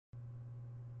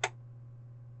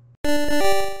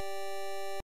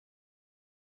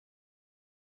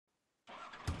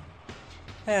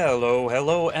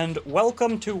Hello, and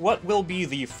welcome to what will be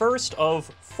the first of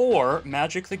 4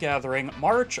 Magic the Gathering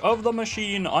March of the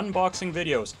Machine unboxing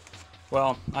videos.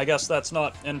 Well, I guess that's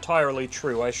not entirely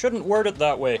true. I shouldn't word it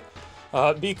that way,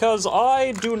 because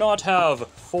I do not have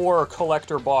 4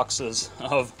 collector boxes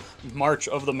of March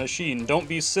of the Machine. Don't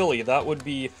be silly, that would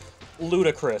be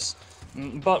ludicrous.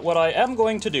 But what I am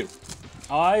going to do,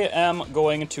 I am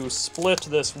going to split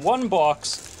this one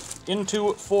box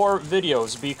into 4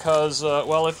 videos because,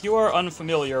 well, if you are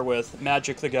unfamiliar with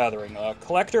Magic the Gathering,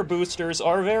 collector boosters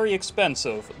are very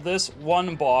expensive. This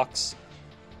one box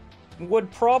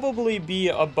would probably be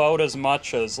about as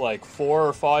much as, like, 4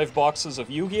 or 5 boxes of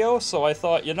Yu-Gi-Oh! So I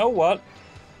thought, you know what?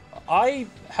 I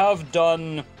have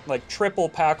done, like, triple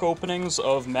pack openings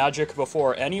of Magic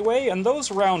before anyway, and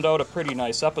those round out a pretty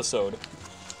nice episode.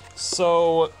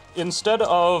 So instead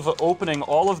of opening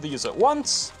all of these at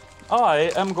once,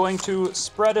 I am going to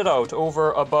spread it out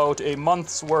over about a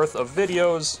month's worth of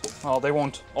videos. Well, they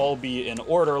won't all be in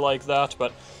order like that,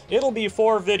 but it'll be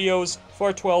 4 videos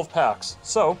for 12 packs.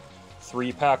 So,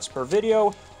 3 packs per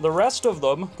video. The rest of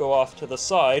them go off to the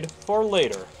side for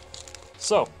later.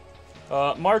 So,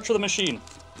 March of the Machine.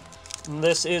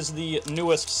 This is the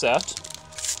newest set.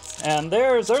 And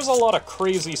there's a lot of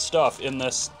crazy stuff in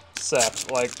this set.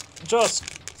 Like, just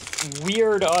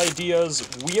weird ideas,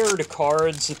 weird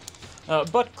cards.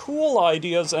 But cool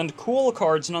ideas and cool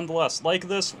cards nonetheless, like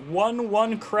this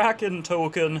 1/1 Kraken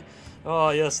token.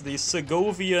 Ah, yes, the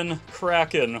Segovian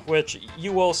Kraken, which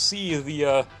you will see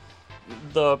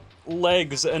the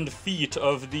legs and feet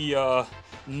of the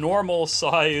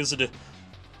normal-sized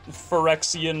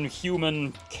Phyrexian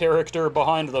human character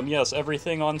behind them. Yes,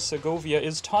 everything on Segovia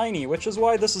is tiny, which is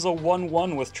why this is a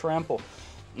 1/1 with Trample.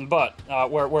 But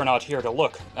we're not here to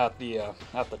look at the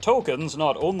tokens,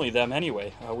 not only them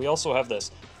anyway. We also have this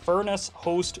Furnace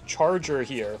Host Charger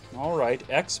here. All right,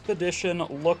 Expedition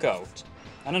Lookout.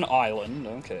 And an island.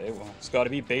 Okay, well, it's got to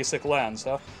be basic lands,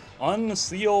 huh?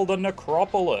 Unseal the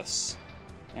Necropolis.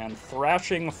 And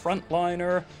Thrashing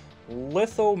Frontliner.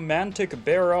 Lithomantic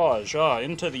Barrage. Ah,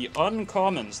 into the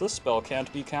uncommons. This spell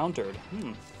can't be countered.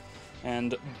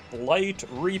 And Blight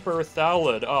Reaper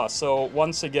Thalid. Ah, so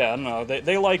once again,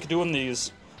 they like doing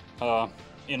these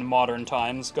in modern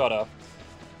times. Got a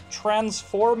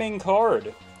transforming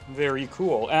card. Very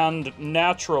cool. And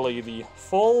naturally, the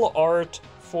full art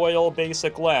foil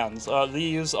basic lands.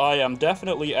 These I am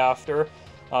definitely after.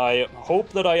 I hope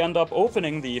that I end up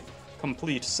opening the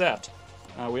complete set.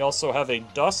 We also have a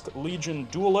Dusk Legion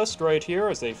Duelist right here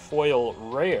as a foil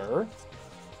rare.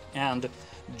 And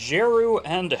Jeru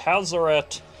and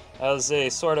Hazaret as a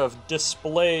sort of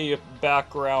display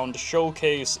background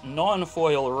showcase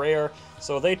non-foil rare.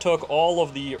 So they took all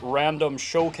of the random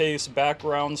showcase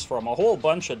backgrounds from a whole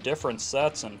bunch of different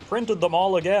sets and printed them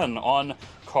all again on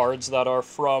cards that are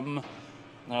from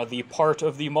the part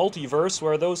of the multiverse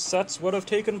where those sets would have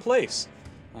taken place.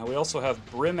 We also have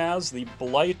Brimaz, the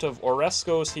Blight of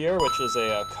Oreskos here, which is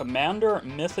a Commander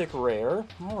Mythic Rare.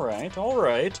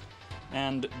 Alright.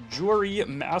 And Jury,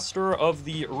 Master of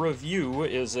the Review,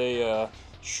 is a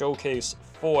showcase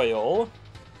foil.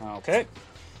 Okay.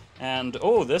 And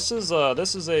oh, this is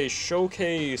a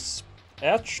showcase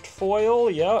etched foil.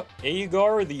 Yeah,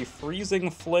 Agar, the Freezing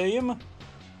Flame.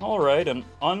 All right, an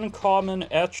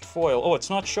uncommon etched foil. Oh, it's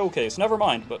not showcase. Never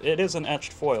mind, but it is an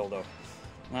etched foil though.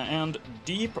 And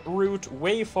Deep Root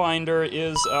Wayfinder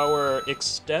is our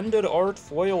extended art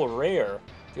foil rare.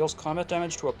 Deals combat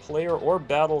damage to a player or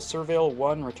battle. Surveil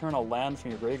 1, return a land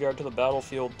from your graveyard to the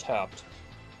battlefield tapped.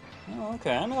 Oh,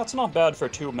 okay, I mean, that's not bad for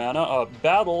 2 mana.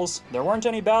 Battles. There weren't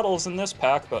any battles in this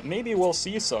pack, but maybe we'll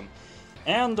see some.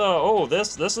 And, oh,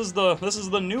 this is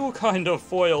the new kind of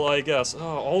foil, I guess.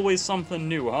 Always something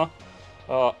new, huh?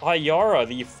 Ayara,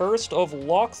 the first of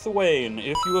Locthwain.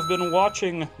 If you have been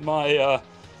watching my,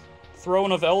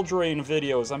 Throne of Eldraine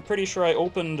videos, I'm pretty sure I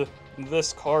opened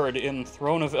this card in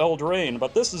Throne of Eldraine,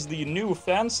 but this is the new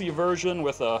fancy version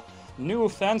with a new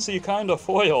fancy kind of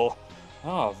foil.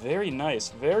 Oh, very nice,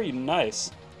 very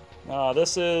nice.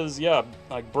 This is, yeah,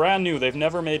 like brand new. They've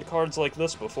never made cards like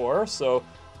this before, so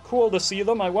cool to see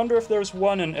them. I wonder if there's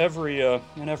one in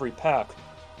every pack.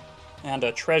 And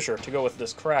a treasure to go with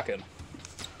this Kraken.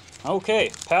 Okay,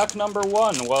 pack number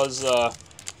 1 was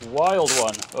Wild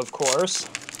One, of course.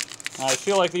 I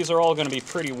feel like these are all going to be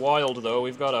pretty wild, though.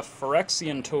 We've got a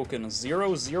Phyrexian token,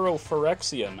 0/0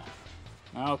 Phyrexian.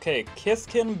 Okay,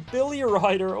 Kithkin Billy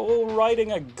Rider, oh,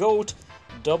 riding a goat.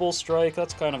 Double strike,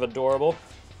 that's kind of adorable.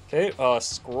 Okay,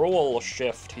 Scroll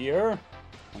Shift here.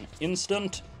 An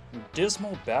instant.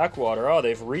 Dismal Backwater. Oh,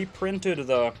 they've reprinted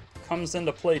the comes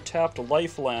into play tapped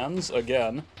life lands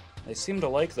again. They seem to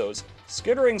like those.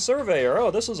 Skittering Surveyor.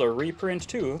 Oh, this is a reprint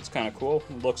too. That's kind of cool.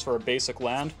 Looks for a basic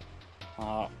land.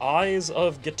 Eyes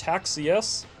of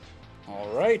Gitaxias.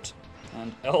 Alright.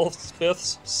 And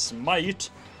Elspeth's Smite.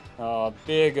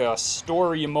 Big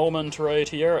story moment right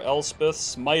here. Elspeth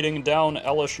smiting down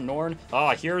Elish Norn.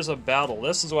 Ah, here's a battle.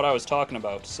 This is what I was talking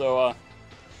about. So,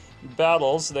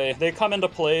 battles, they come into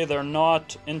play. They're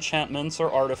not enchantments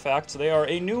or artifacts. They are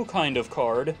a new kind of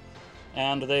card.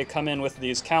 And they come in with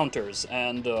these counters.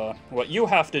 And what you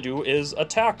have to do is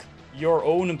attack your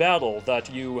own battle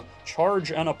that you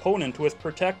charge an opponent with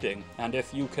protecting. And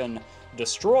if you can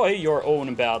destroy your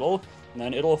own battle,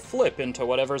 then it'll flip into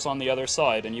whatever's on the other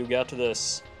side, and you get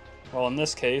this. Well, in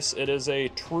this case, it is a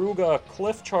Truga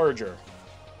Cliff Charger.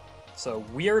 It's a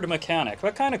weird mechanic,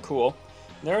 but kind of cool.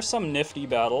 There are some nifty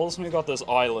battles. We've got this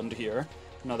island here,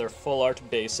 another full art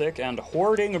basic, and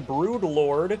Hoarding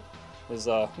Broodlord is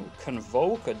a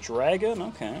Convoke, a dragon.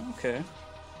 Okay.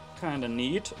 Kind of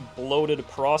neat. Bloated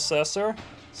Processor.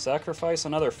 Sacrifice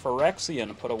another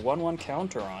Phyrexian, put a 1/1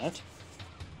 counter on it.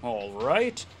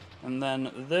 Alright. And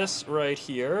then this right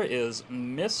here is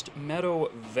Mist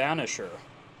Meadow Vanisher.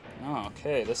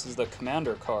 Okay, this is the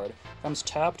commander card. Comes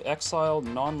tapped, exiled,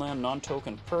 non-land,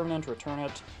 non-token, permanent, return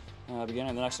it,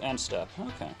 beginning of the next end step.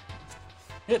 Okay.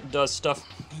 It does stuff.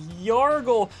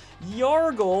 Yargle!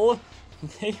 Yargle!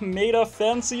 They made a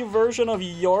fancy version of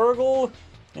Yargle?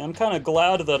 I'm kind of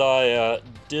glad that I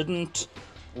didn't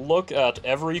look at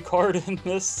every card in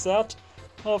this set.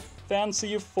 A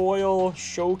fancy foil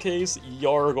showcase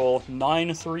Yargle,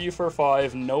 9/3 for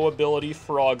 5, no ability,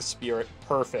 Frog Spirit,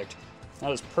 perfect.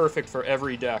 That is perfect for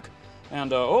every deck.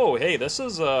 And oh, hey, this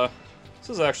is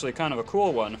actually kind of a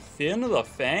cool one. Finn the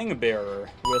Fangbearer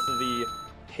with the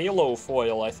Halo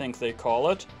foil, I think they call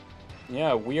it.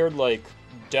 Yeah, weird like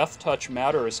Death Touch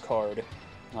Matters card.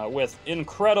 With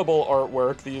incredible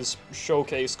artwork, these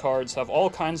showcase cards have all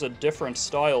kinds of different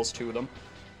styles to them.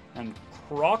 And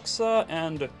Kroxa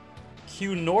and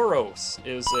Cunoros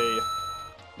is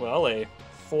a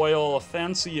foil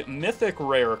fancy mythic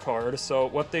rare card. So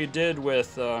what they did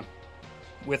with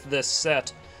this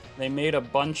set, they made a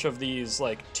bunch of these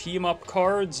like team-up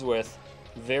cards with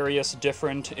various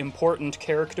different important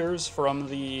characters from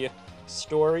the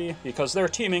story, because they're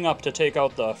teaming up to take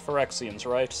out the Phyrexians,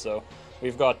 right? So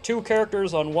we've got 2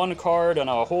 characters on one card and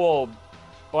a whole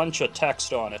bunch of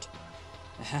text on it.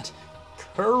 And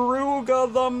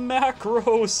Keruga the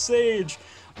Macro Sage!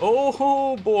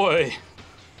 Oh boy!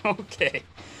 Okay.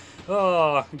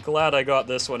 Oh, glad I got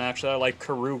this one, actually. I like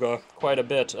Keruga quite a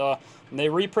bit. They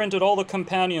reprinted all the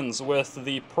companions with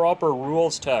the proper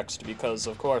rules text, because,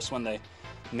 of course, when they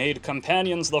made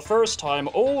companions the first time,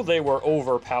 oh, they were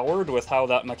overpowered with how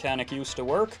that mechanic used to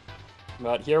work.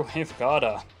 But here we've got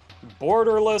a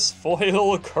borderless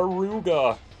foil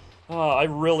Keruga. I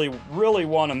really, really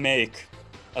want to make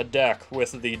a deck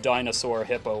with the dinosaur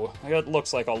hippo. It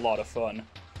looks like a lot of fun.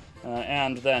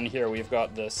 And then here we've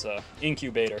got this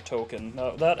incubator token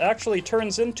that actually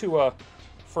turns into a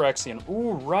Phyrexian.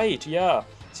 Ooh, right, yeah.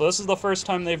 So this is the first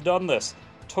time they've done this.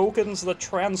 Tokens that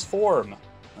transform.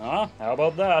 How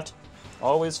about that?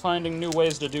 Always finding new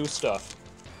ways to do stuff.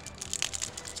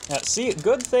 Yeah, see,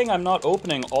 good thing I'm not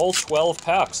opening all 12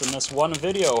 packs in this one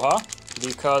video, huh?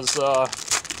 Because,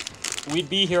 we'd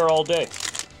be here all day.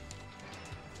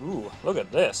 Ooh, look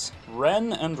at this.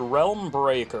 Ren and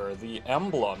Realmbreaker, the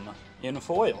emblem in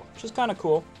foil, which is kind of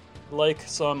cool. Like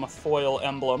some foil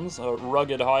emblems,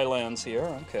 Rugged Highlands here,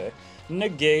 okay.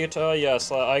 Negate,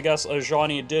 yes, I guess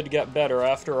Ajani did get better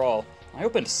after all. I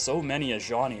opened so many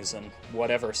Ajanis in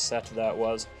whatever set that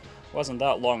was. Wasn't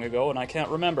that long ago, and I can't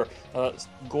remember.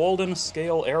 Golden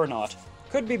Scale Aeronaut.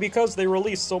 Could be because they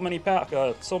released so many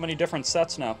different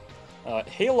sets now.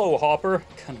 Halo Hopper,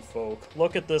 Convoke.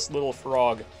 Look at this little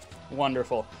frog.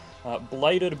 Wonderful.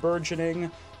 Blighted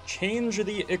Burgeoning. Change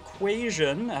the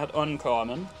Equation at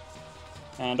Uncommon.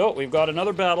 And oh, we've got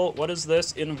another battle. What is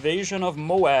this? Invasion of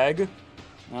Moag,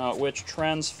 which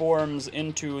transforms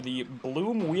into the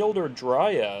Bloom Wielder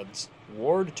Dryads.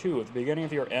 Ward 2. At the beginning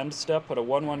of your end step, put a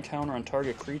 1/1 counter on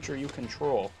target creature you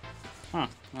control. Huh,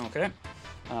 okay.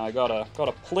 I got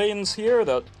a plains here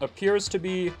that appears to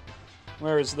be...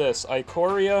 Where is this?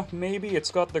 Ikoria, maybe? It's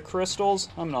got the crystals?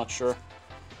 I'm not sure.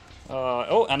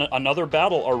 Oh, and another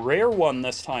battle. A rare one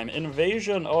this time.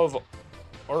 Invasion of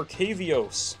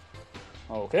Arcavios.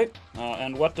 Okay.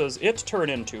 And what does it turn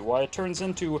into? Why, it turns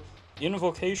into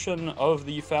Invocation of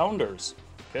the Founders.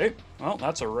 Okay. Well,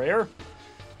 that's a rare.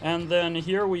 And then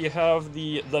here we have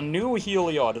the new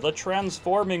Heliod, the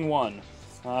transforming one.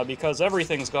 because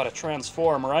everything's got to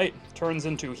transform, right? Turns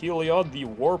into Heliod, the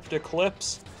Warped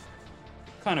Eclipse.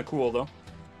 Kind of cool, though.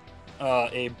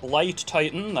 A Blight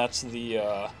Titan, that's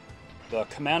the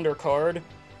commander card.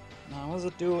 What does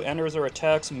it do? Enters or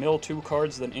attacks, mill 2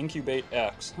 cards, then incubate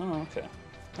X. Oh,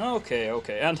 okay.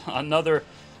 Okay. And another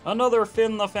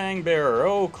Finn the Fangbearer.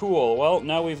 Oh, cool. Well,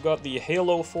 now we've got the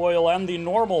Halo foil and the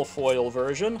normal foil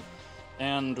version.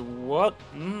 And what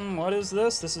is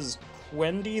this? This is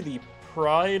Quendi, the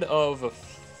Pride of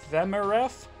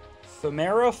Femeref?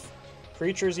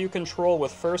 Creatures you control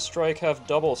with first strike have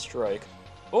double strike.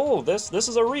 Oh, this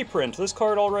is a reprint. This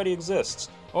card already exists.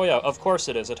 Oh yeah, of course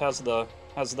it is. It has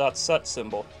that set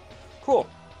symbol. Cool.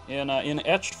 In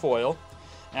etched foil.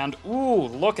 And ooh,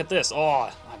 look at this. Oh,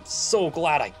 I'm so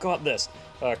glad I got this.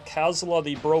 Kazla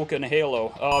the Broken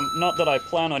Halo. Not that I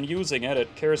plan on using it.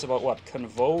 It cares about what?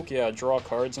 Convoke? Yeah, draw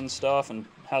cards and stuff, and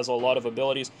has a lot of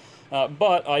abilities.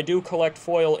 But I do collect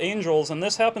foil angels, and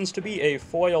this happens to be a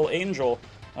foil angel.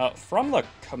 From the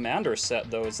commander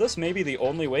set, though, is this maybe the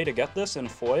only way to get this in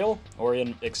foil? Or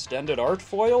in extended art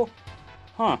foil?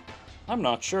 Huh. I'm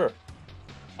not sure.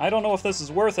 I don't know if this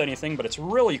is worth anything, but it's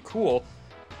really cool.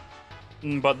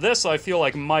 But this, I feel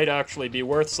like, might actually be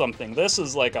worth something. This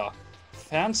is like a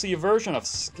fancy version of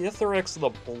Skithiryx the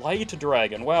Blight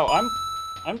Dragon. Wow,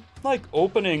 I'm like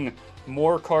opening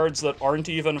more cards that aren't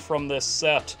even from this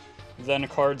set than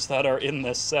cards that are in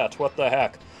this set. What the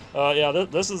heck? Yeah,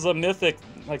 this is a mythic.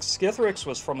 Like, Skithiryx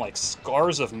was from, like,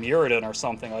 Scars of Mirrodin or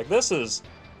something. Like, this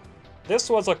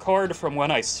was a card from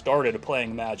when I started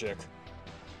playing Magic.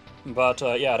 But,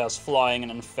 yeah, it has flying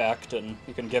and infect, and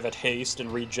you can give it haste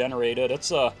and regenerate it.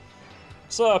 It's a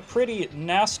pretty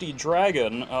nasty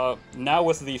dragon. Now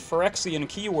with the Phyrexian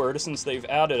keyword, since they've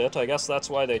added it, I guess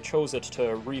that's why they chose it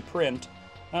to reprint.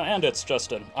 And it's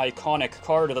just an iconic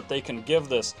card that they can give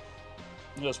this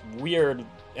just weird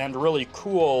and really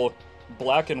cool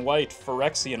black and white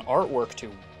Phyrexian artwork to.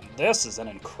 This is an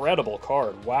incredible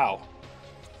card, wow.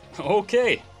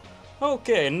 Okay,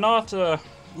 not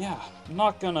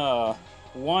gonna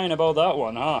whine about that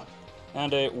one, huh?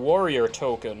 And a warrior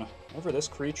token. Whenever this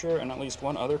creature and at least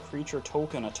one other creature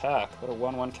token attack, put a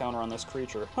 1/1 counter on this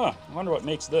creature. Huh, I wonder what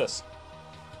makes this.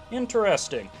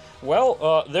 Interesting.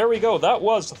 Well, there we go. That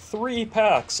was 3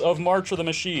 packs of March of the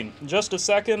Machine. In just a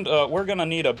second, we're gonna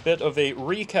need a bit of a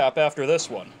recap after this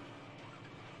one.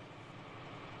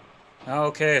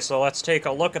 Okay, so let's take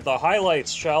a look at the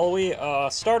highlights, shall we?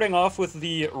 Starting off with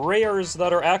the rares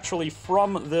that are actually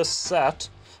from this set,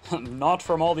 not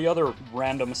from all the other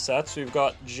random sets. We've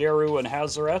got Jeru and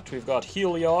Hazaret, we've got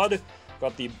Heliod,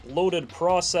 got the Bloated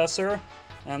Processor,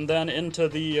 and then into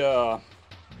the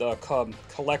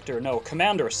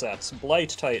Commander sets. Blight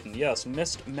Titan, yes,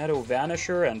 Mist Meadow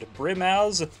Vanisher and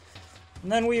Brimaz.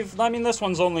 And then this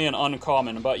one's only an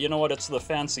uncommon, but you know what, it's the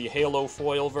fancy Halo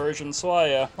foil version, so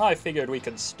I figured we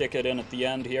could stick it in at the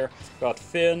end here. Got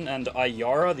Finn and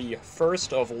Ayara, the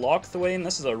first of Locthwain.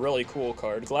 This is a really cool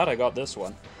card. Glad I got this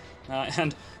one.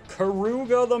 And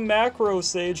Karuga the Macro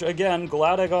Sage, again,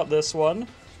 glad I got this one.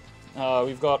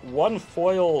 We've got 1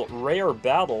 foil rare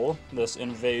battle, this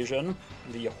invasion.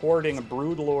 The Hoarding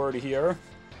Broodlord here.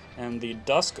 And the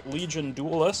Dusk Legion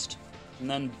Duelist. And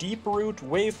then Deeproot,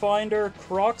 Wayfinder,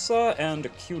 Kroxa, and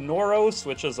Cunoros,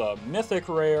 which is a mythic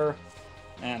rare.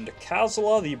 And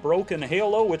Kazla, the Broken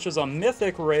Halo, which is a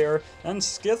mythic rare. And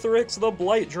Skithiryx, the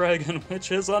Blight Dragon,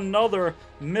 which is another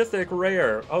mythic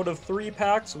rare. Out of 3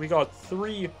 packs, we got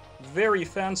 3 very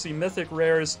fancy mythic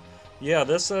rares. Yeah,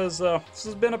 this has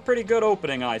been a pretty good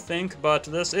opening, I think, but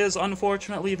this is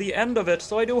unfortunately the end of it,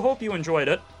 so I do hope you enjoyed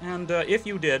it. And if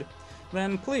you did,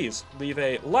 then please leave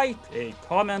a like, a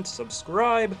comment,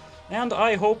 subscribe, and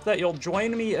I hope that you'll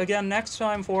join me again next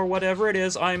time for whatever it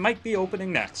is I might be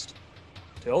opening next.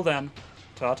 Till then,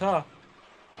 ta-ta.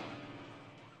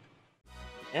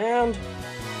 And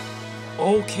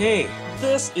okay,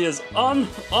 this is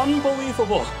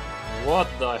unbelievable. What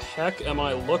the heck am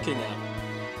I looking at?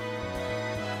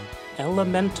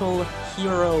 Elemental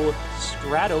Hero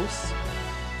Stratos.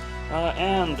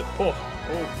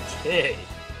 Okay.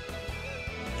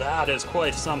 That is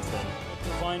quite something.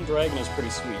 Divine Dragon is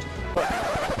pretty sweet.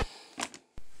 But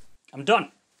I'm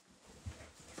done.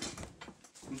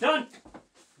 I'm done.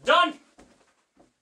 Done!